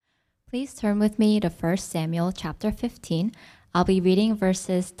Please turn with me to 1 Samuel chapter 15. I'll be reading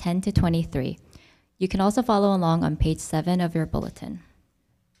verses 10 to 23. You can also follow along on page 7 of your bulletin.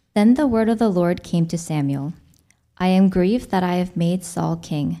 Then the word of the Lord came to Samuel. I am grieved that I have made Saul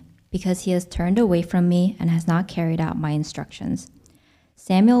king, because he has turned away from me and has not carried out my instructions.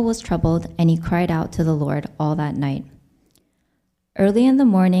 Samuel was troubled, and he cried out to the Lord all that night. Early in the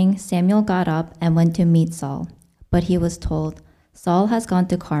morning, Samuel got up and went to meet Saul, but he was told, Saul has gone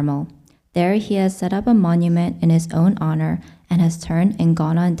to Carmel. There he has set up a monument in his own honor and has turned and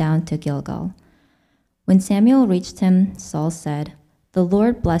gone on down to Gilgal. When Samuel reached him, Saul said, The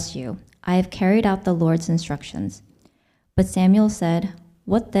Lord bless you. I have carried out the Lord's instructions. But Samuel said,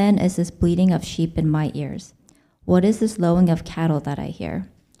 What then is this bleating of sheep in my ears? What is this lowing of cattle that I hear?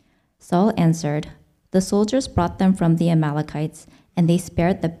 Saul answered, The soldiers brought them from the Amalekites, and they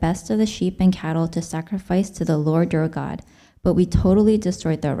spared the best of the sheep and cattle to sacrifice to the Lord your God, but we totally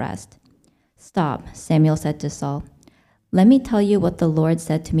destroyed the rest. Stop, Samuel said to Saul. Let me tell you what the Lord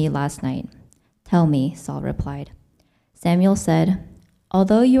said to me last night. Tell me, Saul replied. Samuel said,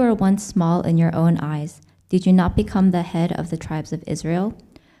 Although you were once small in your own eyes, did you not become the head of the tribes of Israel?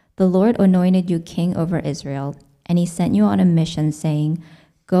 The Lord anointed you king over Israel, and he sent you on a mission, saying,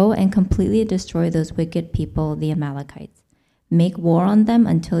 Go and completely destroy those wicked people, the Amalekites. Make war on them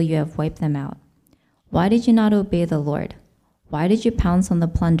until you have wiped them out. Why did you not obey the Lord? Why did you pounce on the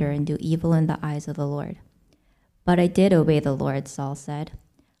plunder and do evil in the eyes of the Lord? But I did obey the Lord, Saul said.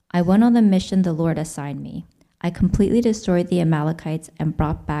 I went on the mission the Lord assigned me. I completely destroyed the Amalekites and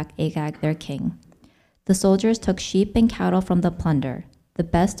brought back Agag, their king. The soldiers took sheep and cattle from the plunder, the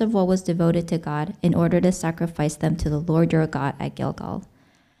best of what was devoted to God, in order to sacrifice them to the Lord your God at Gilgal.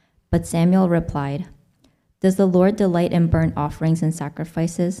 But Samuel replied, Does the Lord delight in burnt offerings and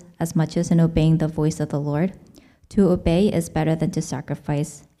sacrifices as much as in obeying the voice of the Lord? To obey is better than to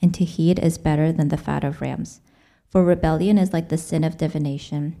sacrifice, and to heed is better than the fat of rams. For rebellion is like the sin of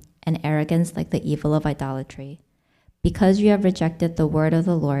divination, and arrogance like the evil of idolatry. Because you have rejected the word of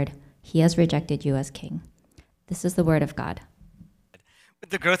the Lord, he has rejected you as king. This is the word of God.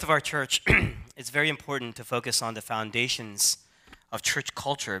 With the growth of our church, it's very important to focus on the foundations of church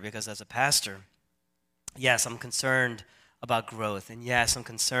culture, because as a pastor, yes, I'm concerned about growth, and yes, I'm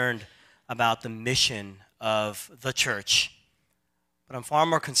concerned about the mission of the church, but I'm far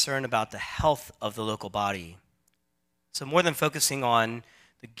more concerned about the health of the local body. So more than focusing on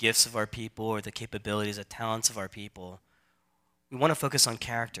the gifts of our people or the capabilities, the talents of our people, we want to focus on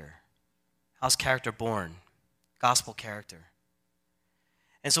character. How's character born? Gospel character.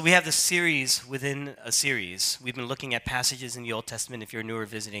 And so we have this series within a series. We've been looking at passages in the Old Testament, if you're new or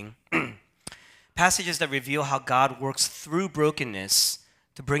visiting, passages that reveal how God works through brokenness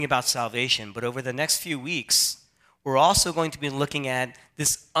to bring about salvation. But over the next few weeks, we're also going to be looking at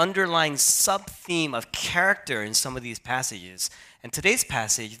this underlying sub-theme of character in some of these passages. And today's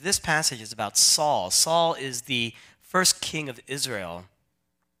passage, this passage is about Saul. Saul is the first king of Israel.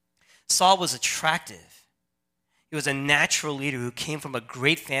 Saul was attractive. He was a natural leader who came from a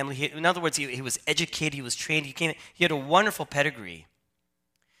great family. In other words, he was educated, he was trained, he had a wonderful pedigree.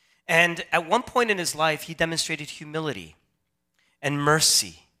 And at one point in his life, he demonstrated humility and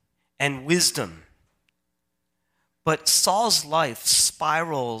mercy and wisdom. But Saul's life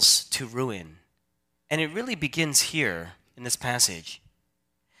spirals to ruin. And it really begins here in this passage.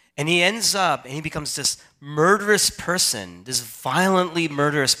 And he ends up, and he becomes this murderous person, this violently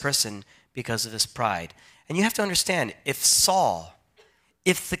murderous person because of his pride. And you have to understand, if Saul,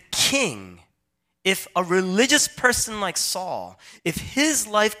 if the king, if a religious person like Saul, if his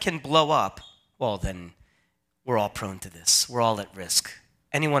life can blow up, well then, we're all prone to this. We're all at risk.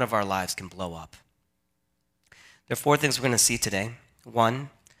 Any one of our lives can blow up. There are 4 things we're going to see today. 1,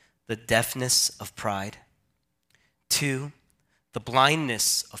 the deafness of pride. 2, the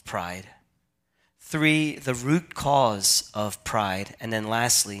blindness of pride. 3, the root cause of pride. And then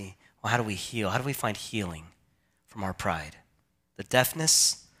lastly, well, how do we heal? How do we find healing from our pride? The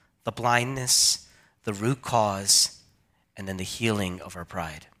deafness, the blindness, the root cause, and then the healing of our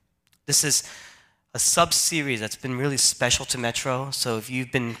pride. This is a sub-series that's been really special to Metro. So if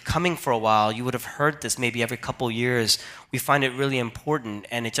you've been coming for a while, you would have heard this maybe every couple years. We find it really important,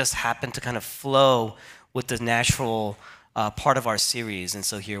 and it just happened to kind of flow with the natural part of our series, and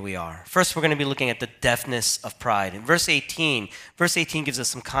so here we are. First, we're going to be looking at the deafness of pride. In verse 18 gives us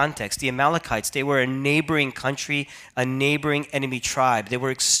some context. The Amalekites, they were a neighboring country, a neighboring enemy tribe. They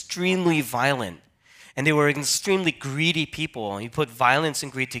were extremely violent. And they were extremely greedy people. You put violence and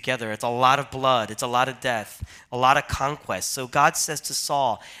greed together, it's a lot of blood, it's a lot of death, a lot of conquest. So God says to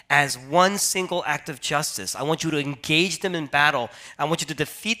Saul, as one single act of justice, I want you to engage them in battle. I want you to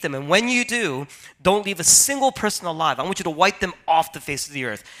defeat them. And when you do, don't leave a single person alive. I want you to wipe them off the face of the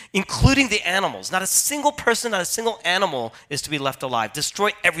earth, including the animals. Not a single person, not a single animal is to be left alive.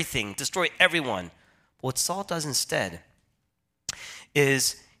 Destroy everything, destroy everyone. But what Saul does instead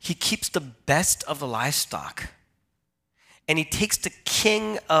is he keeps the best of the livestock, and he takes the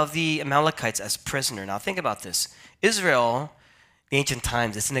king of the Amalekites as prisoner. Now think about this. Israel, in ancient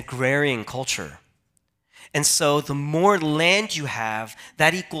times, it's an agrarian culture. And so the more land you have,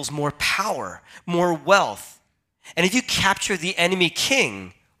 that equals more power, more wealth. And if you capture the enemy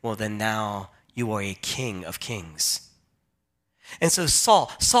king, well, then now you are a king of kings. And so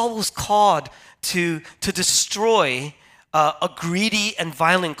Saul was called to destroy a greedy and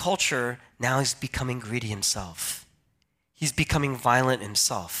violent culture. Now he's becoming greedy himself. He's becoming violent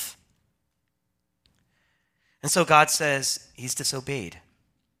himself. And so God says he's disobeyed.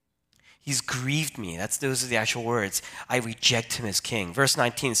 He's grieved me. Those are the actual words. I reject him as king. Verse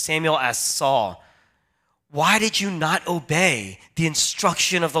 19, Samuel asked Saul, why did you not obey the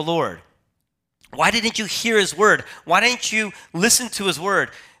instruction of the Lord? Why didn't you hear his word? Why didn't you listen to his word?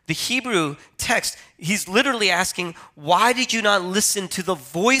 The Hebrew text, he's literally asking, why did you not listen to the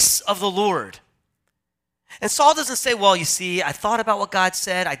voice of the Lord? And Saul doesn't say, well, you see, I thought about what God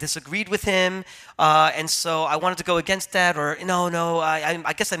said, I disagreed with him, and so I wanted to go against that, or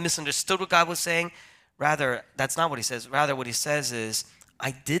I guess I misunderstood what God was saying. Rather, that's not what he says. Rather, what he says is,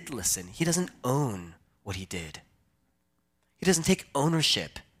 I did listen. He doesn't own what he did. He doesn't take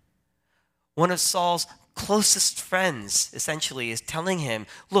ownership. One of Saul's closest friends, essentially, is telling him,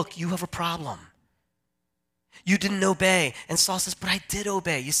 look, you have a problem. You didn't obey. And Saul says, but I did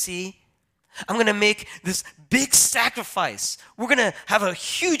obey. You see, I'm going to make this big sacrifice. We're going to have a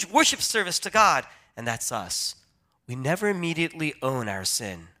huge worship service to God. And that's us. We never immediately own our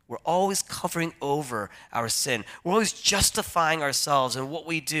sin. We're always covering over our sin. We're always justifying ourselves and what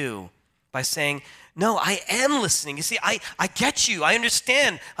we do by saying, no, I am listening. You see, I get you. I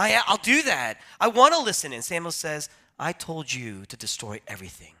understand. I'll do that. I want to listen. And Samuel says, I told you to destroy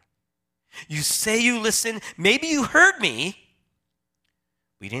everything. You say you listen. Maybe you heard me.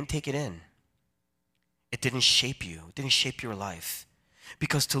 We didn't take it in. It didn't shape you. It didn't shape your life.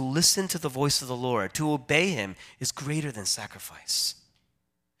 Because to listen to the voice of the Lord, to obey him, is greater than sacrifice.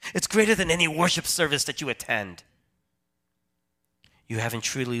 It's greater than any worship service that you attend. You haven't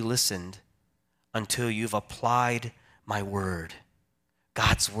truly listened until you've applied my word,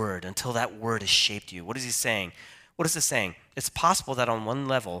 God's word, until that word has shaped you. What is he saying? What is it saying? It's possible that on one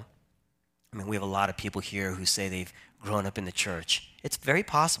level, we have a lot of people here who say they've grown up in the church. It's very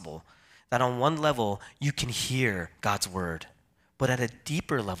possible that on one level, you can hear God's word, but at a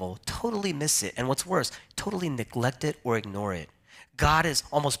deeper level, totally miss it. And what's worse, totally neglect it or ignore it. God is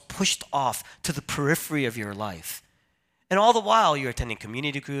almost pushed off to the periphery of your life. And all the while, you're attending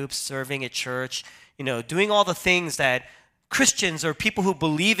community groups, serving at church, doing all the things that Christians or people who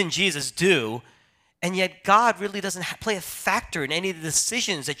believe in Jesus do, and yet God really doesn't play a factor in any of the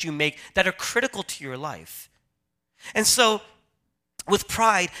decisions that you make that are critical to your life. And so, with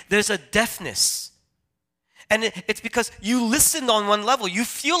pride, there's a deafness. And it's because you listened on one level. You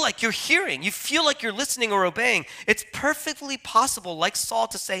feel like you're hearing. You feel like you're listening or obeying. It's perfectly possible, like Saul,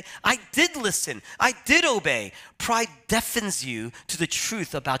 to say, I did listen. I did obey. Pride deafens you to the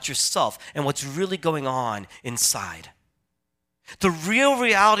truth about yourself and what's really going on inside. The real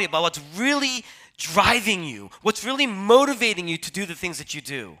reality about what's really driving you, what's really motivating you to do the things that you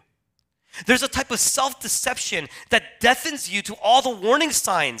do. There's a type of self-deception that deafens you to all the warning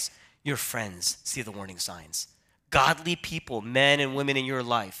signs. Your friends see the warning signs. Godly people, men and women in your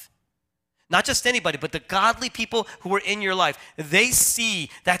life. Not just anybody, but the godly people who are in your life. They see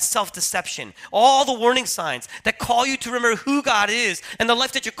that self-deception. All the warning signs that call you to remember who God is and the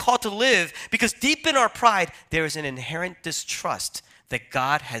life that you're called to live. Because deep in our pride, there is an inherent distrust that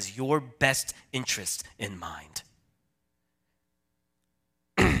God has your best interest in mind.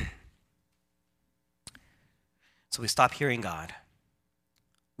 So we stop hearing God.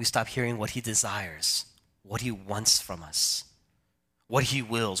 We stop hearing what he desires, what he wants from us, what he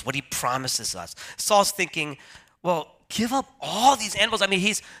wills, what he promises us. Saul's thinking, well, give up all these animals.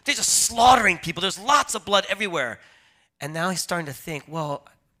 They're just slaughtering people. There's lots of blood everywhere. And now he's starting to think, well,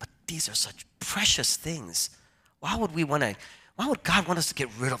 but these are such precious things. Why would God want us to get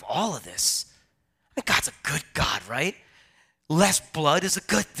rid of all of this? God's a good God, right? Less blood is a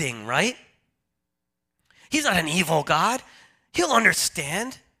good thing, right? He's not an evil God. He'll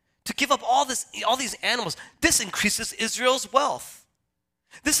understand. to give up all these animals. This increases Israel's wealth.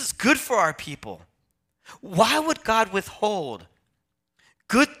 This is good for our people. Why would God withhold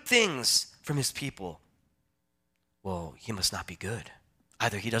good things from his people? Well, he must not be good.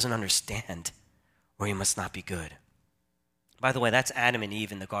 Either he doesn't understand or he must not be good. By the way, that's Adam and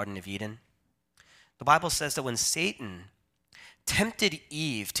Eve in the Garden of Eden. The Bible says that when Satan tempted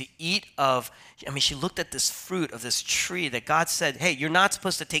Eve to eat of, she looked at this fruit of this tree that God said, hey, you're not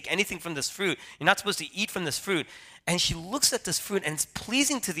supposed to take anything from this fruit. You're not supposed to eat from this fruit. And she looks at this fruit and it's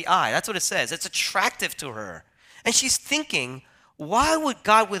pleasing to the eye. That's what it says. It's attractive to her. And she's thinking, why would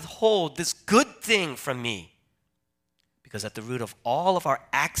God withhold this good thing from me? Because at the root of all of our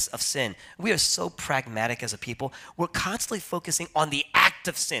acts of sin, we are so pragmatic as a people. We're constantly focusing on the act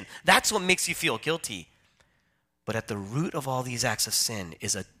of sin. That's what makes you feel guilty. But at the root of all these acts of sin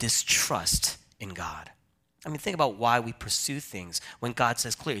is a distrust in God. Think about why we pursue things when God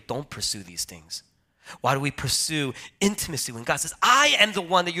says clearly, don't pursue these things. Why do we pursue intimacy when God says, I am the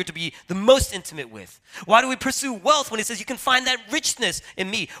one that you're to be the most intimate with? Why do we pursue wealth when he says you can find that richness in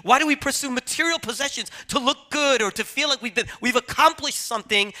me? Why do we pursue material possessions to look good or to feel like we've accomplished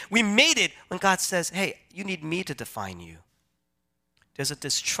something, we made it, when God says, hey, you need me to define you? There's a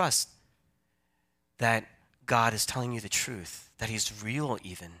distrust that God is telling you the truth, that he's real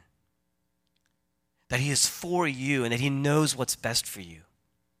even, that he is for you and that he knows what's best for you.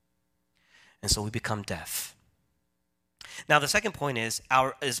 And so we become deaf. Now, the second point is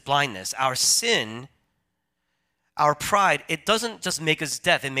blindness. Our sin, our pride, it doesn't just make us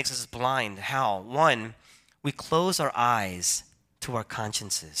deaf, it makes us blind. How? One, we close our eyes to our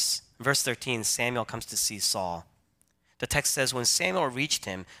consciences. Verse 13, Samuel comes to see Saul. The text says, when Samuel reached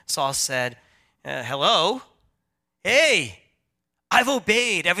him, Saul said, hello? Hey, I've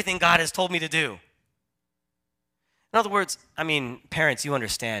obeyed everything God has told me to do. In other words, parents, you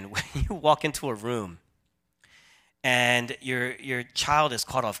understand, when you walk into a room and your child is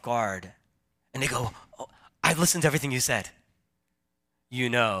caught off guard and they go, oh, I've listened to everything you said. You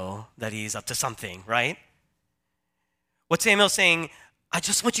know that he's up to something, right? What Samuel's saying, I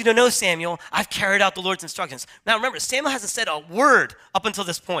just want you to know, Samuel, I've carried out the Lord's instructions. Now remember, Samuel hasn't said a word up until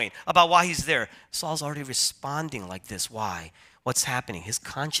this point about why he's there. Saul's already responding like this. Why? What's happening? His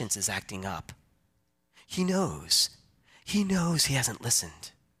conscience is acting up. He knows. He knows he hasn't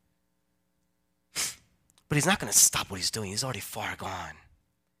listened. But he's not going to stop what he's doing. He's already far gone.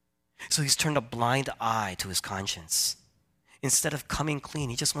 So he's turned a blind eye to his conscience. Instead of coming clean,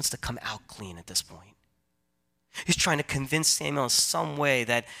 he just wants to come out clean at this point. He's trying to convince Samuel in some way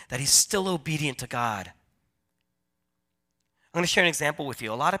that he's still obedient to God. I'm going to share an example with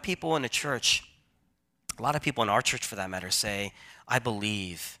you. A lot of people in the church, a lot of people in our church for that matter, say, I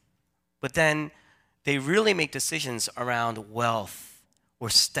believe. But then they really make decisions around wealth or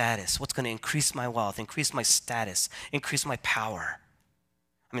status. What's going to increase my wealth, increase my status, increase my power?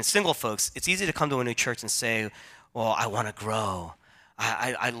 Single folks, it's easy to come to a new church and say, well, I want to grow.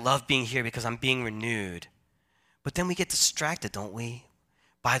 I love being here because I'm being renewed. But then we get distracted, don't we,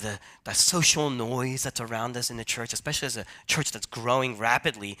 by the social noise that's around us in the church, especially as a church that's growing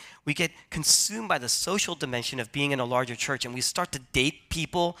rapidly. We get consumed by the social dimension of being in a larger church, and we start to date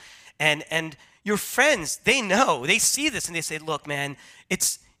people, and your friends, they know, they see this, and they say, look, man,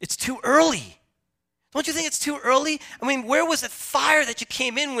 it's too early. Don't you think it's too early? Where was that fire that you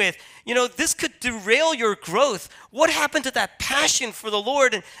came in with? This could derail your growth. What happened to that passion for the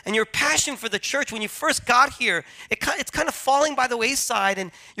Lord and your passion for the church when you first got here? It's kind of falling by the wayside, and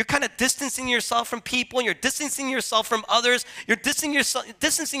you're kind of distancing yourself from people, and you're distancing yourself from others. You're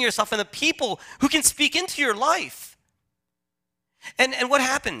distancing yourself from the people who can speak into your life. And what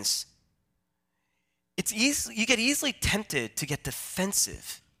happens? You get easily tempted to get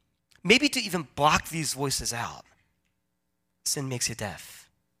defensive. Maybe to even block these voices out. Sin makes you deaf,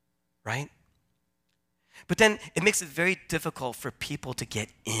 right? But then it makes it very difficult for people to get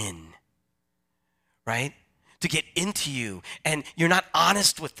in, right? To get into you, and you're not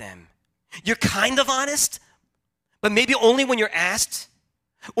honest with them. You're kind of honest, but maybe only when you're asked.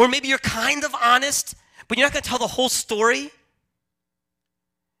 Or maybe you're kind of honest, but you're not going to tell the whole story.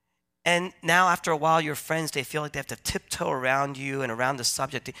 And now after a while, your friends, they feel like they have to tiptoe around you and around the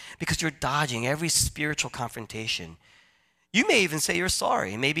subject because you're dodging every spiritual confrontation. You may even say you're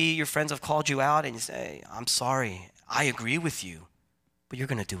sorry. Maybe your friends have called you out and you say, I'm sorry, I agree with you, but you're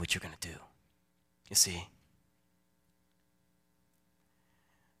going to do what you're going to do. You see?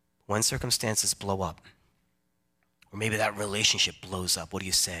 When circumstances blow up, or maybe that relationship blows up, what do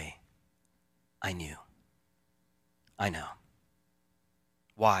you say? I knew. I know.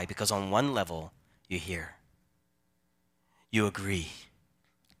 Why? Because on one level, you hear. You agree.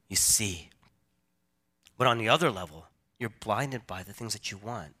 You see. But on the other level, you're blinded by the things that you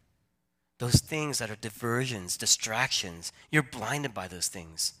want. Those things that are diversions, distractions, you're blinded by those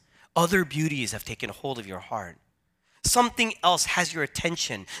things. Other beauties have taken hold of your heart. Something else has your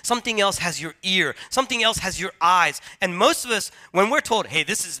attention. Something else has your ear. Something else has your eyes. And most of us, when we're told, hey,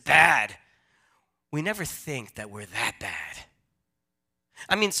 this is bad, we never think that we're that bad.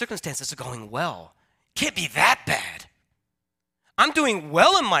 I mean, circumstances are going well. Can't be that bad. I'm doing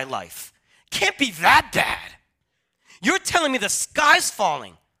well in my life. Can't be that bad. You're telling me the sky's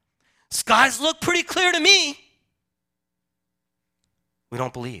falling. Skies look pretty clear to me. We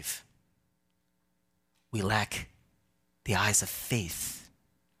don't believe. We lack the eyes of faith.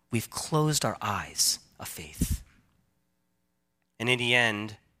 We've closed our eyes of faith. And in the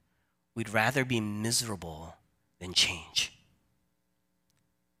end, we'd rather be miserable than change.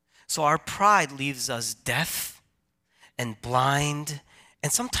 So our pride leaves us deaf and blind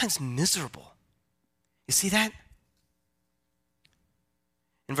and sometimes miserable. You see that?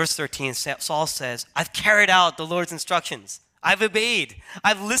 In verse 13, Saul says, I've carried out the Lord's instructions. I've obeyed.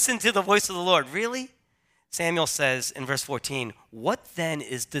 I've listened to the voice of the Lord. Really? Samuel says in verse 14, what then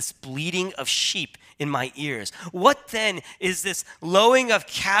is this bleating of sheep in my ears? What then is this lowing of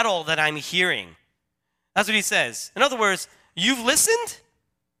cattle that I'm hearing? That's what he says. In other words, you've listened?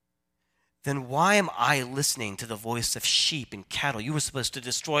 Then why am I listening to the voice of sheep and cattle? You were supposed to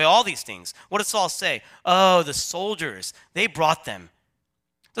destroy all these things. What did Saul say? Oh, the soldiers, they brought them.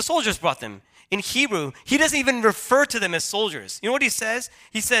 The soldiers brought them. In Hebrew, he doesn't even refer to them as soldiers. You know what he says?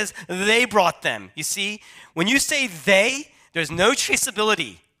 He says, they brought them. You see, when you say they, there's no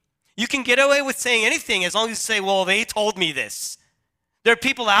traceability. You can get away with saying anything as long as you say, well, they told me this. There are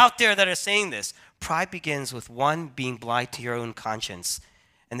people out there that are saying this. Pride begins with one, being blind to your own conscience.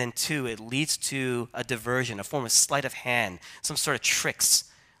 And then two, it leads to a diversion, a form of sleight of hand, some sort of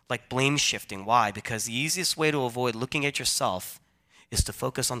tricks like blame shifting. Why? Because the easiest way to avoid looking at yourself is to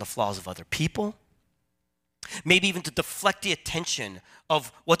focus on the flaws of other people, maybe even to deflect the attention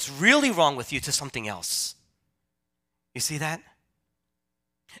of what's really wrong with you to something else. You see that?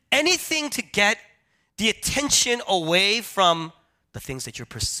 Anything to get the attention away from the things that you're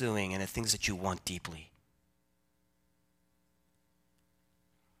pursuing and the things that you want deeply.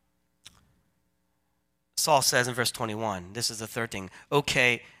 Saul says in verse 21, this is the third thing,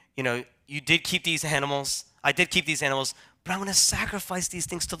 okay, you did keep these animals, I did keep these animals, but I'm going to sacrifice these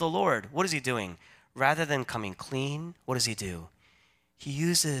things to the Lord. What is he doing? Rather than coming clean, what does he do? He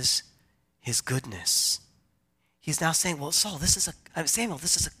uses his goodness. He's now saying, well, Samuel, this is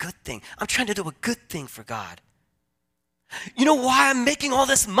a good thing. I'm trying to do a good thing for God. You know why I'm making all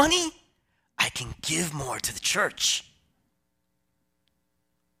this money? I can give more to the church.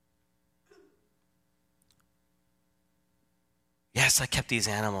 Yes, I kept these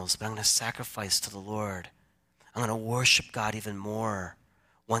animals, but I'm going to sacrifice to the Lord. I'm going to worship God even more.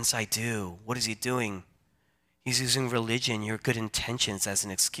 Once I do, what is he doing? He's using religion, your good intentions, as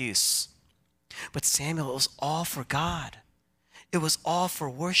an excuse. But Samuel, it was all for God. It was all for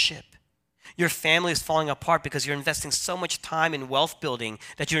worship. Your family is falling apart because you're investing so much time in wealth building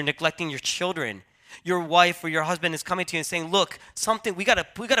that you're neglecting your children. Your wife or your husband is coming to you and saying, look, we got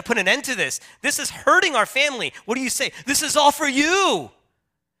to put an end to this. This is hurting our family. What do you say? This is all for you.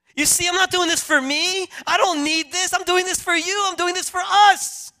 You see, I'm not doing this for me. I don't need this. I'm doing this for you. I'm doing this for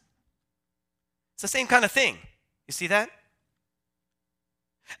us. It's the same kind of thing. You see that?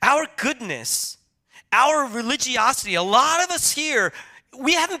 Our goodness, our religiosity, a lot of us here,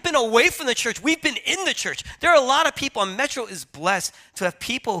 we haven't been away from the church. We've been in the church. There are a lot of people, and Metro is blessed to have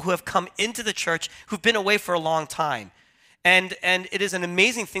people who have come into the church who've been away for a long time. And it is an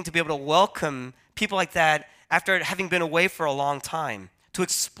amazing thing to be able to welcome people like that after having been away for a long time, to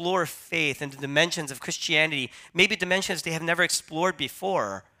explore faith and the dimensions of Christianity, maybe dimensions they have never explored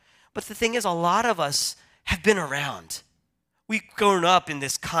before. But the thing is, a lot of us have been around. We've grown up in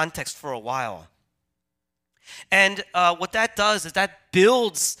this context for a while. And what that does is that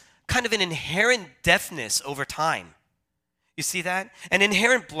builds kind of an inherent deafness over time. You see that? An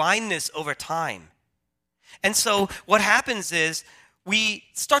inherent blindness over time. And so what happens is we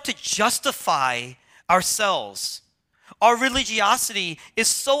start to justify ourselves. Our religiosity is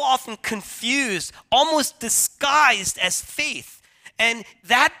so often confused, almost disguised as faith. And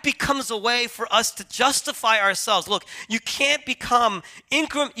that becomes a way for us to justify ourselves. Look, you can't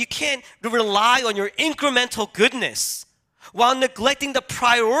rely on your incremental goodness while neglecting the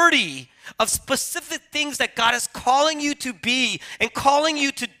priority of specific things that God is calling you to be and calling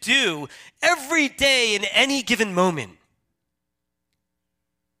you to do every day in any given moment.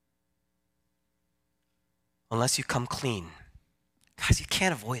 Unless you come clean, Guys, you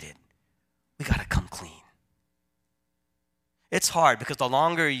can't avoid it. We got to come clean. It's hard because the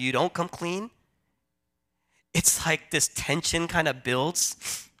longer you don't come clean, it's like this tension kind of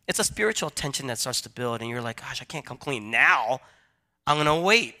builds. It's a spiritual tension that starts to build, and you're like, gosh, I can't come clean now. I'm going to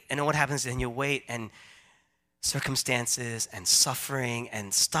wait. And then what happens is you wait, and circumstances and suffering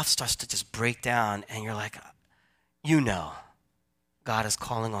and stuff starts to just break down, and you're like, God is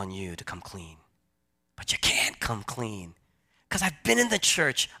calling on you to come clean. But you can't come clean because I've been in the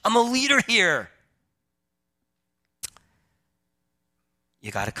church. I'm a leader here.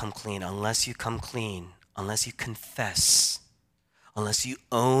 You got to come clean. Unless you come clean, unless you confess, unless you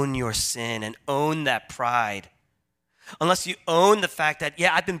own your sin and own that pride, unless you own the fact that,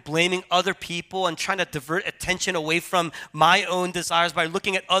 I've been blaming other people and trying to divert attention away from my own desires by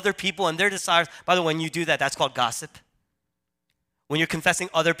looking at other people and their desires. By the way, when you do that, that's called gossip. When you're confessing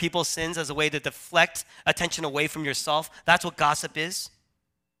other people's sins as a way to deflect attention away from yourself, that's what gossip is.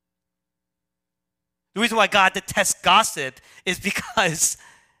 The reason why God detests gossip is because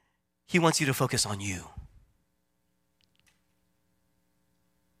he wants you to focus on you.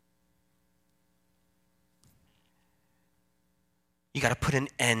 You got to put an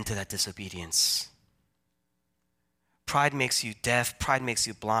end to that disobedience. Pride makes you deaf. Pride makes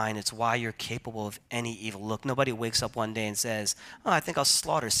you blind. It's why you're capable of any evil. Look, nobody wakes up one day and says, I think I'll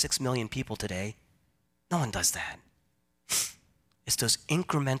slaughter 6 million people today. No one does that. It's those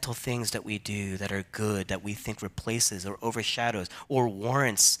incremental things that we do that are good, that we think replaces or overshadows or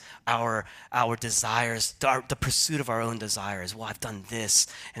warrants our desires, the pursuit of our own desires. Well, I've done this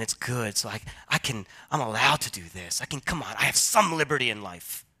and it's good, so I'm allowed to do this. I have some liberty in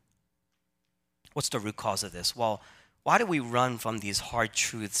life. What's the root cause of this? Well, why do we run from these hard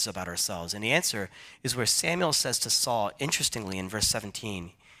truths about ourselves? And the answer is where Samuel says to Saul, interestingly, in verse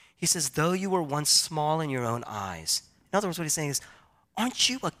 17, he says, though you were once small in your own eyes. In other words, what he's saying is, aren't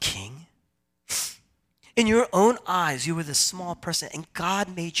you a king? In your own eyes, you were this small person, and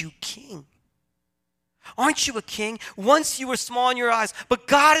God made you king. Aren't you a king? Once you were small in your eyes, but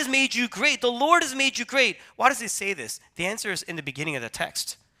God has made you great. The Lord has made you great. Why does he say this? The answer is in the beginning of the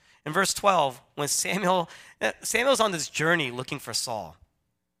text. In verse 12, when Samuel's on this journey looking for Saul.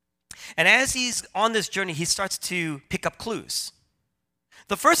 And as he's on this journey, he starts to pick up clues.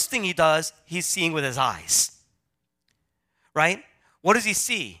 The first thing he does, he's seeing with his eyes. Right? What does he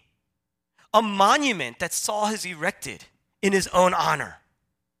see? A monument that Saul has erected in his own honor.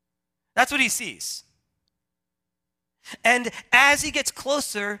 That's what he sees. And as he gets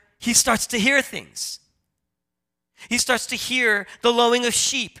closer, he starts to hear things. He starts to hear the lowing of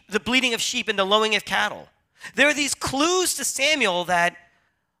sheep, the bleating of sheep and the lowing of cattle. There are these clues to Samuel that,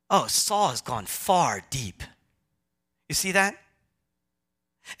 Saul has gone far deep. You see that?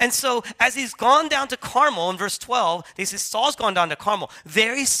 And so as he's gone down to Carmel in verse 12, they say Saul's gone down to Carmel.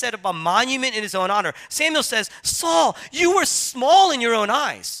 There he set up a monument in his own honor. Samuel says, Saul, you were small in your own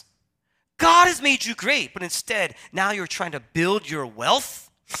eyes. God has made you great, but instead, now you're trying to build your wealth.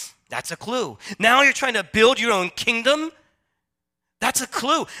 That's a clue. Now you're trying to build your own kingdom. That's a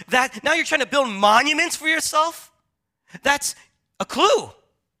clue. Now you're trying to build monuments for yourself. That's a clue.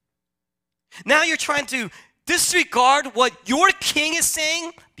 Now you're trying to disregard what your king is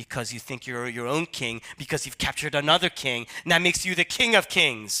saying because you think you're your own king, because you've captured another king, and that makes you the king of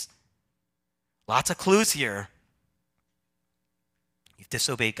kings. Lots of clues here. You've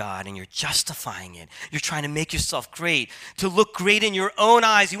disobeyed God and you're justifying it. You're trying to make yourself great, to look great in your own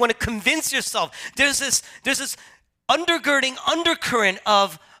eyes. You want to convince yourself. There's this undergirding undercurrent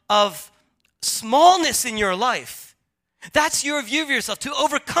of smallness in your life. That's your view of yourself. To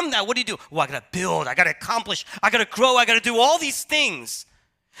overcome that, what do? I got to build, I got to accomplish, I got to grow, I got to do all these things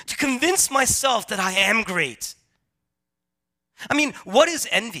to convince myself that I am great. I mean, what is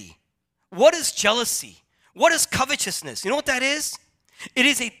envy? What is jealousy? What is covetousness? You know what that is? It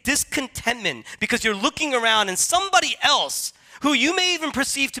is a discontentment because you're looking around and somebody else who you may even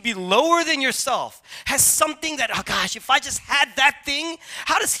perceive to be lower than yourself has something that, if I just had that thing,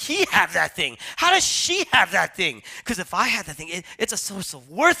 how does he have that thing? How does she have that thing? Because if I had that thing, it's a source of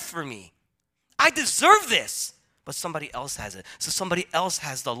worth for me. I deserve this, but somebody else has it. So somebody else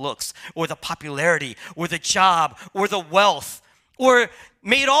has the looks or the popularity or the job or the wealth or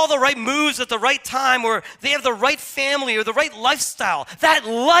made all the right moves at the right time or they have the right family or the right lifestyle. That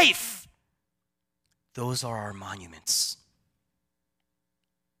life, those are our monuments.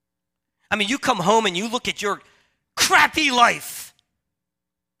 I mean, you come home and you look at your crappy life.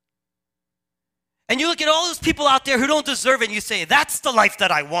 And you look at all those people out there who don't deserve it and you say, that's the life that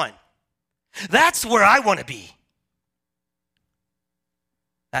I want. That's where I want to be.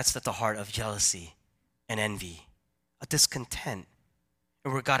 That's at the heart of jealousy and envy, a discontent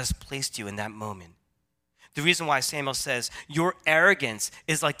and where God has placed you in that moment. The reason why Samuel says your arrogance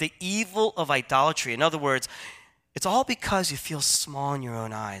is like the evil of idolatry. In other words, it's all because you feel small in your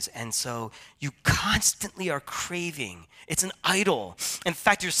own eyes, and so you constantly are craving. It's an idol. In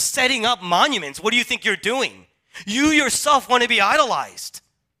fact, you're setting up monuments. What do you think you're doing? You yourself want to be idolized.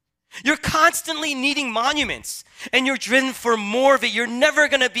 You're constantly needing monuments, and you're driven for more of it. You're never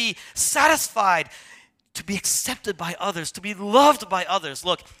going to be satisfied to be accepted by others, to be loved by others.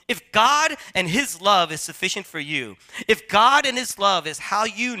 Look, if God and his love is sufficient for you, if God and his love is how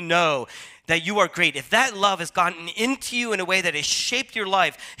you know that you are great, if that love has gotten into you in a way that has shaped your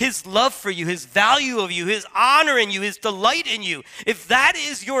life, his love for you, his value of you, his honor in you, his delight in you, if that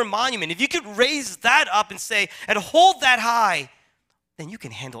is your monument, if you could raise that up and say, and hold that high, then you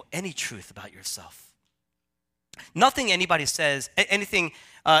can handle any truth about yourself. Nothing anybody says, anything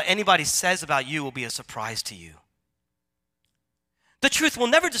anybody says about you will be a surprise to you. The truth will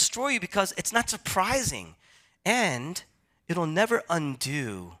never destroy you because it's not surprising, and it'll never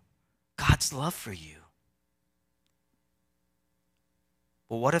undo God's love for you.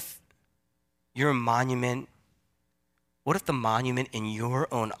 Well, what if your monument, what if the monument in your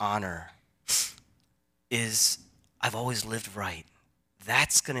own honor is, I've always lived right?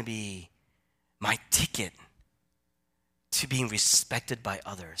 That's going to be my ticket to being respected by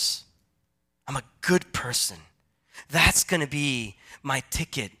others. I'm a good person. That's going to be my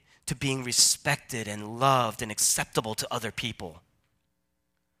ticket to being respected and loved and acceptable to other people.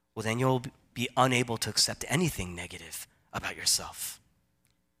 Well, then you'll be unable to accept anything negative about yourself.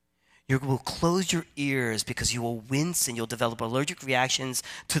 You will close your ears because you will wince and you'll develop allergic reactions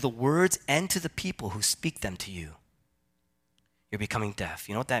to the words and to the people who speak them to you. You're becoming deaf.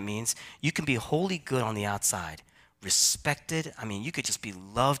 You know what that means? You can be wholly good on the outside, respected. I mean, you could just be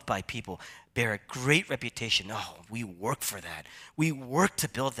loved by people, bear a great reputation. Oh, we work for that. We work to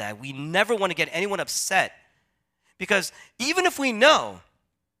build that. We never want to get anyone upset because even if we know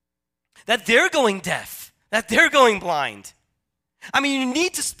that they're going deaf, that they're going blind, I mean, you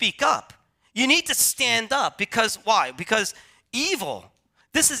need to speak up. You need to stand up because why? Because evil,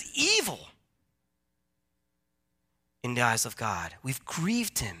 this is evil in the eyes of God. We've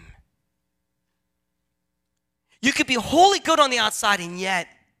grieved him. You could be wholly good on the outside and yet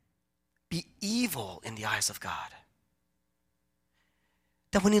be evil in the eyes of God.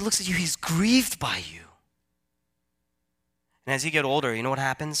 That when he looks at you, he's grieved by you. And as you get older, you know what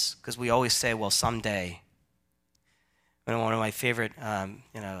happens? Because we always say, well, someday. One of my favorite,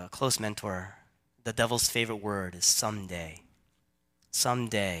 a close mentor, the devil's favorite word is someday.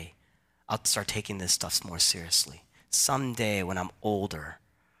 Someday, I'll start taking this stuff more seriously. Someday, when I'm older,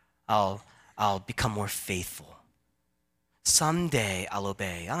 I'll become more faithful. Someday, I'll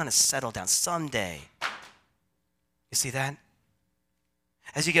obey. I'm going to settle down. Someday. You see that?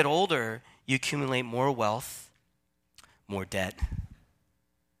 As you get older, you accumulate more wealth, more debt,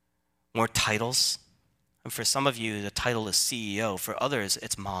 more titles. And for some of you, the title is CEO. For others,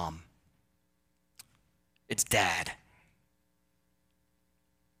 it's mom. It's dad.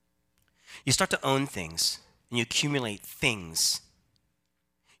 You start to own things, and you accumulate things.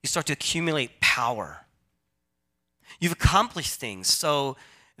 You start to accumulate power. You've accomplished things, so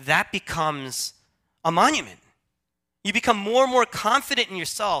that becomes a monument. You become more and more confident in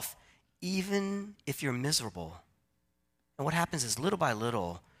yourself, even if you're miserable. And what happens is, little by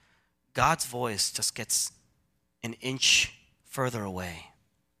little, God's voice just gets an inch further away.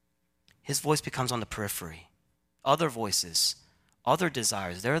 His voice becomes on the periphery. Other voices, other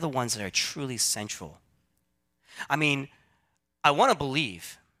desires, they're the ones that are truly central. I mean, I want to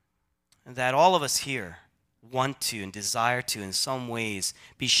believe that all of us here want to and desire to, in some ways,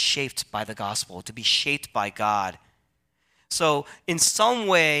 be shaped by the gospel, to be shaped by God. So in some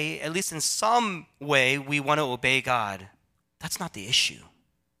way, at least in some way, we want to obey God. That's not the issue.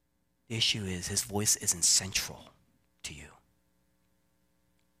 The issue is his voice isn't central to you.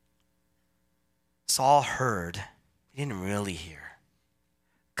 Saul heard, he didn't really hear.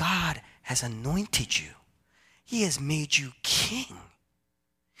 God has anointed you. He has made you king.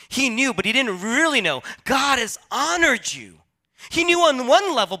 He knew, but he didn't really know. God has honored you. He knew on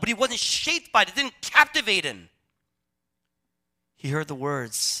one level, but he wasn't shaped by it. It didn't captivate him. He heard the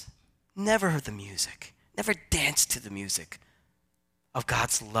words, never heard the music, never danced to the music of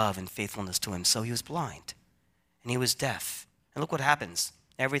God's love and faithfulness to him. So he was blind and he was deaf. And look what happens.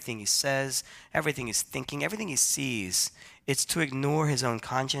 Everything he says, everything he's thinking, everything he sees, it's to ignore his own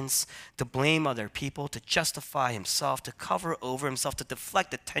conscience, to blame other people, to justify himself, to cover over himself, to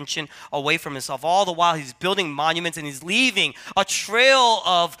deflect attention away from himself. All the while he's building monuments and he's leaving a trail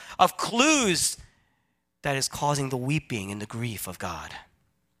of clues that is causing the weeping and the grief of God.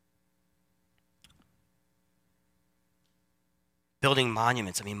 building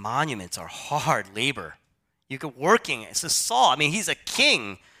monuments. I mean, monuments are hard labor. You're working. It's a Saul. I mean, he's a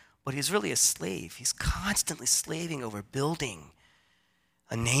king, but he's really a slave. He's constantly slaving over building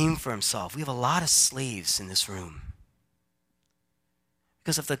a name for himself. We have a lot of slaves in this room.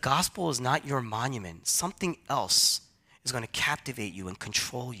 Because if the gospel is not your monument, something else is going to captivate you and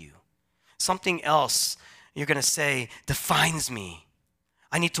control you. Something else you're going to say defines me.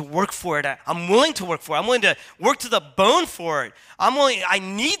 I need to work for it. I'm willing to work for it. I'm willing to work to the bone for it. I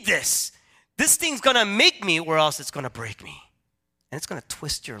need this. This thing's going to make me, or else it's going to break me. And it's going to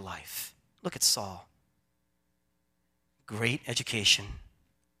twist your life. Look at Saul. Great education,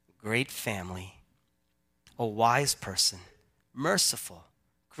 great family, a wise person, merciful,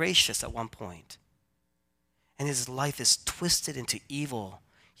 gracious at one point. And his life is twisted into evil.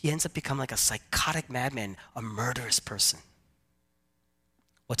 He ends up becoming like a psychotic madman, a murderous person.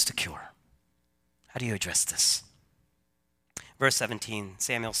 What's the cure? How do you address this? Verse 17,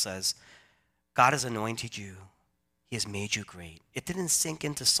 Samuel says, God has anointed you. He has made you great. It didn't sink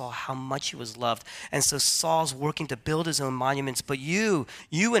into Saul how much he was loved. And so Saul's working to build his own monuments. But you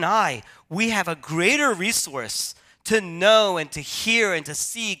and I, we have a greater resource to know and to hear and to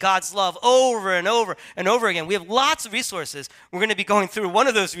see God's love over and over and over again. We have lots of resources. We're going to be going through one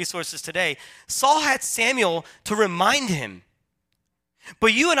of those resources today. Saul had Samuel to remind him.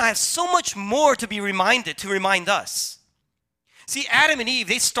 But you and I have so much more to be reminded, to remind us. See, Adam and Eve,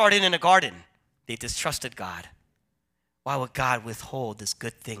 they started in a garden. They distrusted God. Why would God withhold this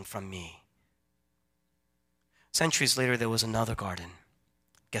good thing from me? Centuries later, there was another garden,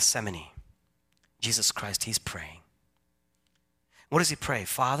 Gethsemane. Jesus Christ, he's praying. What does he pray?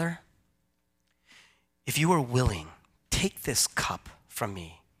 Father, if you are willing, take this cup from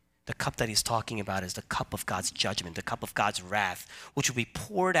me. The cup that he's talking about is the cup of God's judgment, the cup of God's wrath, which will be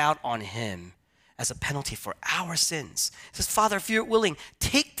poured out on him as a penalty for our sins. He says, Father, if you're willing,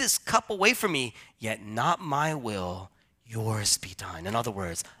 take this cup away from me, yet not my will, yours be done. In other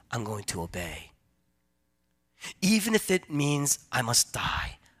words, I'm going to obey. Even if it means I must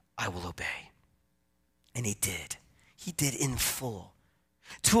die, I will obey. And he did. He did in full.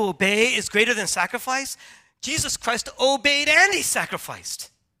 To obey is greater than sacrifice. Jesus Christ obeyed and he sacrificed.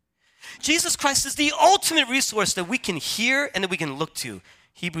 Jesus Christ is the ultimate resource that we can hear and that we can look to.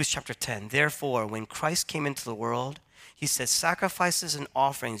 Hebrews chapter 10, therefore, when Christ came into the world, he says, sacrifices and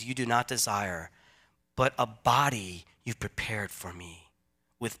offerings you do not desire, but a body you've prepared for me.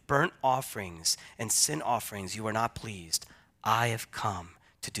 With burnt offerings and sin offerings you are not pleased. I have come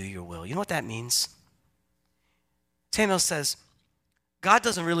to do your will. You know what that means? Samuel says, God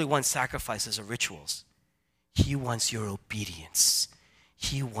doesn't really want sacrifices or rituals. He wants your obedience.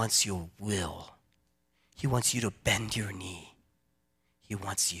 He wants your will. He wants you to bend your knee. He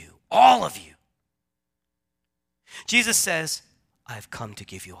wants you, all of you. Jesus says, I've come to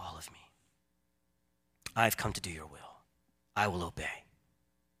give you all of me. I've come to do your will. I will obey.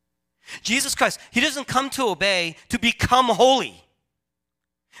 Jesus Christ, he doesn't come to obey to become holy.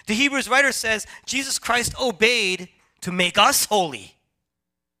 The Hebrews writer says, Jesus Christ obeyed to make us holy.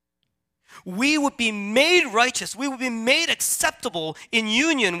 We would be made righteous. We would be made acceptable in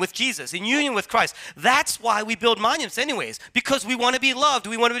union with Jesus, in union with Christ. That's why we build monuments anyways, because we want to be loved.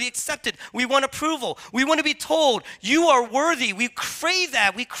 We want to be accepted. We want approval. We want to be told, you are worthy. We crave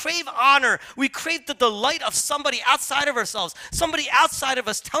that. We crave honor. We crave the delight of somebody outside of ourselves, somebody outside of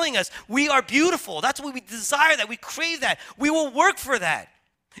us telling us we are beautiful. That's what we desire, that we crave that. We will work for that.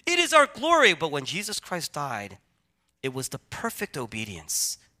 It is our glory. But when Jesus Christ died, it was the perfect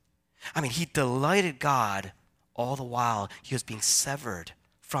obedience. I mean, he delighted God all the while he was being severed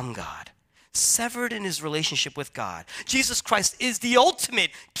from God, severed in his relationship with God. Jesus Christ is the ultimate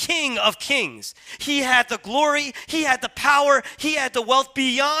King of kings. He had the glory, he had the power, he had the wealth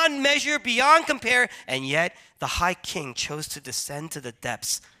beyond measure, beyond compare, and yet the high king chose to descend to the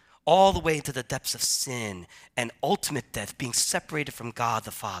depths, all the way into the depths of sin and ultimate death, being separated from God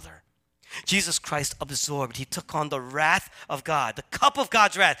the Father. Jesus Christ absorbed, he took on the wrath of God, the cup of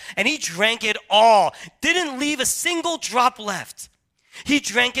God's wrath, and he drank it all. Didn't leave a single drop left. He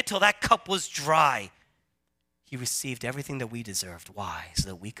drank it till that cup was dry. He received everything that we deserved. Why? So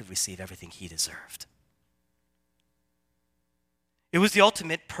that we could receive everything he deserved. It was the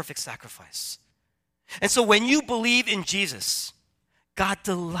ultimate perfect sacrifice. And so when you believe in Jesus, God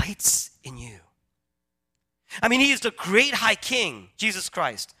delights in you. I mean, he is the great high king, Jesus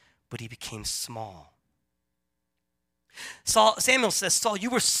Christ, but he became small. Samuel says, Saul, you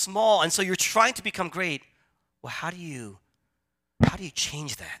were small, and so you're trying to become great. Well, how do you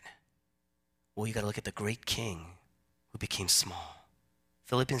change that? Well, you got to look at the great king who became small.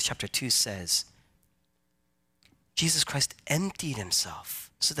 Philippians chapter 2 says, Jesus Christ emptied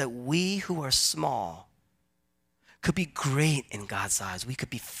himself so that we who are small could be great in God's eyes. We could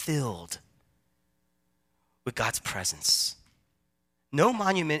be filled with God's presence. No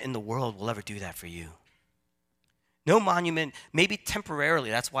monument in the world will ever do that for you. No monument, maybe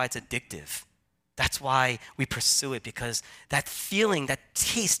temporarily, that's why it's addictive. That's why we pursue it, because that feeling, that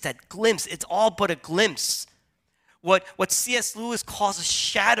taste, that glimpse, it's all but a glimpse. What C.S. Lewis calls a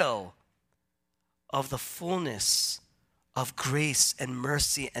shadow of the fullness of grace and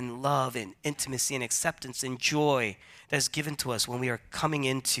mercy and love and intimacy and acceptance and joy that is given to us when we are coming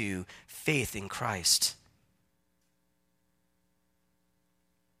into faith in Christ.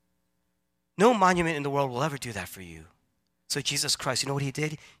 No monument in the world will ever do that for you. So Jesus Christ, you know what he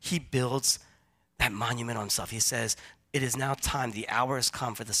did? He builds that monument on himself. He says, it is now time, the hour has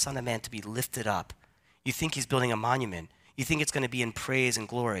come for the Son of Man to be lifted up. You think he's building a monument. You think it's going to be in praise and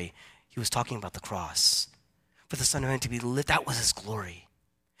glory. He was talking about the cross. For the Son of Man to be lifted, that was his glory.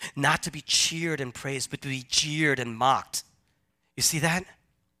 Not to be cheered and praised, but to be jeered and mocked. You see that?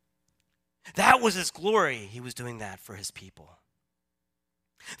 That was his glory. He was doing that for his people.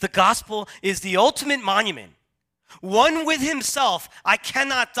 The gospel is the ultimate monument. One with himself, I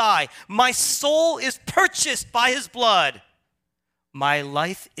cannot die. My soul is purchased by his blood. My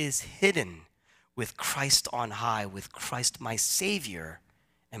life is hidden with Christ on high, with Christ my Savior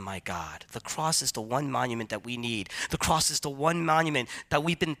and my God. The cross is the one monument that we need. The cross is the one monument that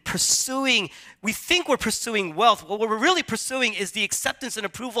we've been pursuing. We think we're pursuing wealth. What we're really pursuing is the acceptance and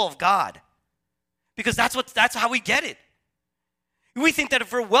approval of God. Because that's how we get it. We think that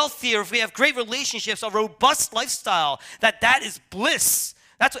if we're wealthy or if we have great relationships, a robust lifestyle, that is bliss.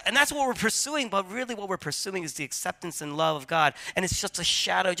 That's what we're pursuing, but really what we're pursuing is the acceptance and love of God. And it's just a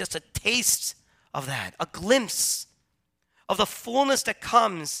shadow, just a taste of that, a glimpse of the fullness that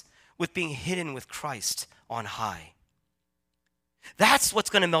comes with being hidden with Christ on high. That's what's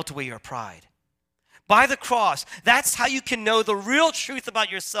going to melt away your pride. By the cross, that's how you can know the real truth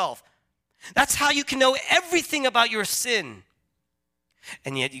about yourself. That's how you can know everything about your sin.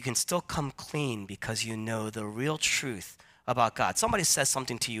 And yet you can still come clean because you know the real truth about God. Somebody says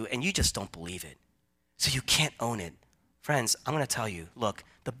something to you and you just don't believe it. So you can't own it. Friends, I'm going to tell you, look,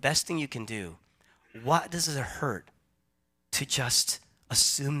 the best thing you can do, what does it hurt to just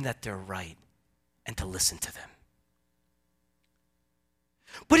assume that they're right and to listen to them?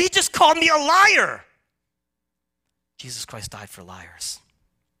 But he just called me a liar. Jesus Christ died for liars.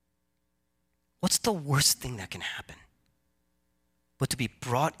 What's the worst thing that can happen? But to be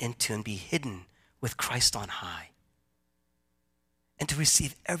brought into and be hidden with Christ on high. And to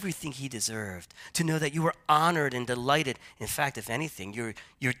receive everything he deserved. To know that you were honored and delighted. In fact, if anything,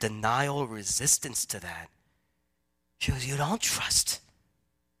 your denial, resistance to that shows you don't trust.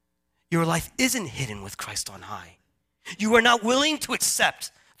 Your life isn't hidden with Christ on high. You are not willing to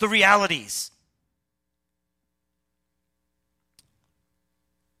accept the realities.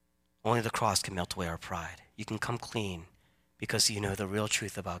 Only the cross can melt away our pride. You can come clean because you know the real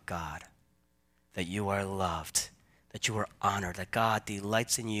truth about God, that you are loved, that you are honored, that God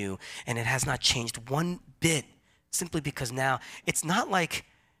delights in you, and it has not changed one bit simply because now it's not like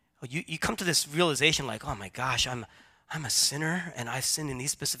you come to this realization like, oh my gosh, I'm a sinner and I've sinned in these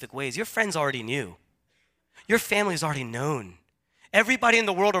specific ways. Your friends already knew. Your family's already known. Everybody in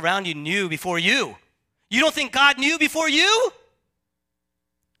the world around you knew before you. You don't think God knew before you?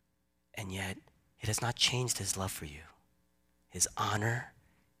 And yet, it has not changed his love for you. His honor,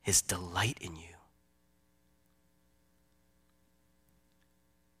 his delight in you.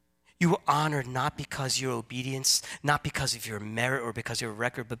 You were honored not because of your obedience, not because of your merit or because of your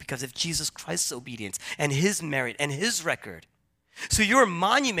record, but because of Jesus Christ's obedience and his merit and his record. So your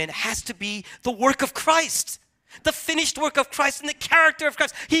monument has to be the work of Christ, the finished work of Christ and the character of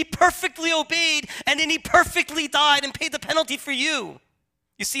Christ. He perfectly obeyed and then he perfectly died and paid the penalty for you.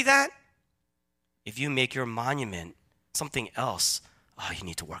 You see that? If you make your monument something else, you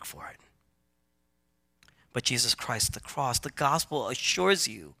need to work for it. But Jesus Christ, the cross, the gospel assures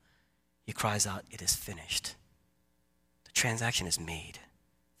you, he cries out, it is finished. The transaction is made.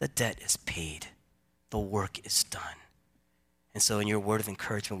 The debt is paid. The work is done. And so in your word of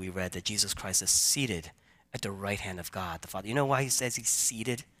encouragement, we read that Jesus Christ is seated at the right hand of God, the Father. You know why he says he's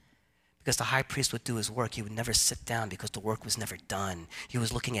seated? Because the high priest would do his work. He would never sit down because the work was never done. He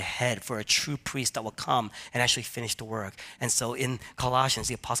was looking ahead for a true priest that will come and actually finish the work. And so in Colossians,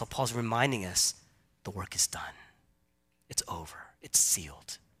 the Apostle Paul is reminding us, the work is done. It's over. It's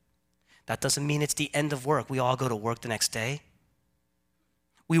sealed. That doesn't mean it's the end of work. We all go to work the next day.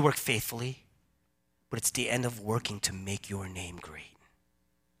 We work faithfully, but it's the end of working to make your name great.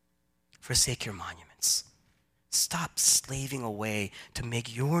 Forsake your monuments. Stop slaving away to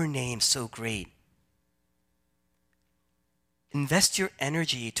make your name so great. Invest your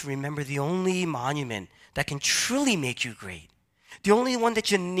energy to remember the only monument that can truly make you great, the only one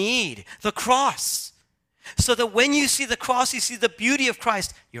that you need, the cross. So that when you see the cross, you see the beauty of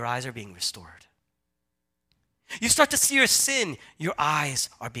Christ, your eyes are being restored. You start to see your sin, your eyes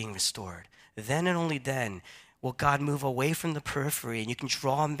are being restored. Then and only then will God move away from the periphery and you can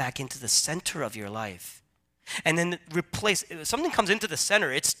draw him back into the center of your life. And then replace, if something comes into the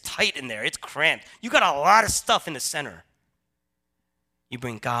center, it's tight in there, it's cramped. You got a lot of stuff in the center. You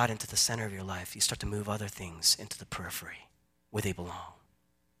bring God into the center of your life, you start to move other things into the periphery where they belong.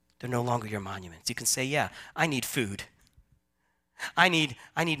 They're no longer your monuments. You can say, yeah, I need food. I need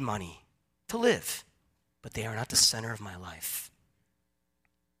money to live, but they are not the center of my life.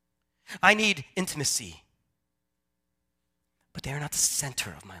 I need intimacy, but they are not the center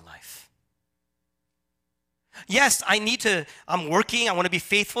of my life. Yes, I'm working, I want to be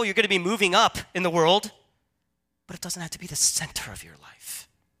faithful, you're going to be moving up in the world, but it doesn't have to be the center of your life.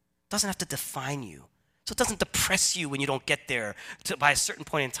 It doesn't have to define you. So it doesn't depress you when you don't get there by a certain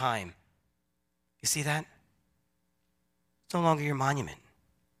point in time. You see that? It's no longer your monument.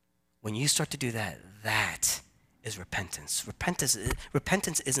 When you start to do that, that is repentance.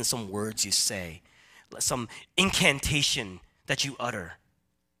 Repentance isn't some words you say, some incantation that you utter.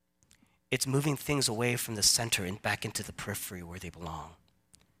 It's moving things away from the center and back into the periphery where they belong.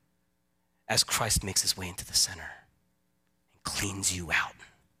 As Christ makes his way into the center and cleans you out.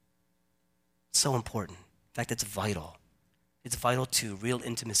 So important. In fact, it's vital. It's vital to real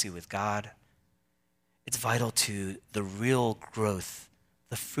intimacy with God. It's vital to the real growth,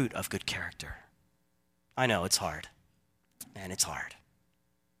 the fruit of good character. I know, it's hard. Man, it's hard.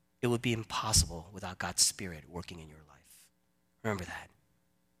 It would be impossible without God's Spirit working in your life. Remember that.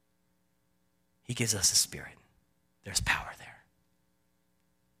 He gives us a Spirit. There's power there.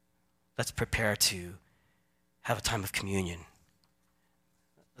 Let's prepare to have a time of communion.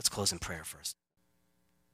 Let's close in prayer first.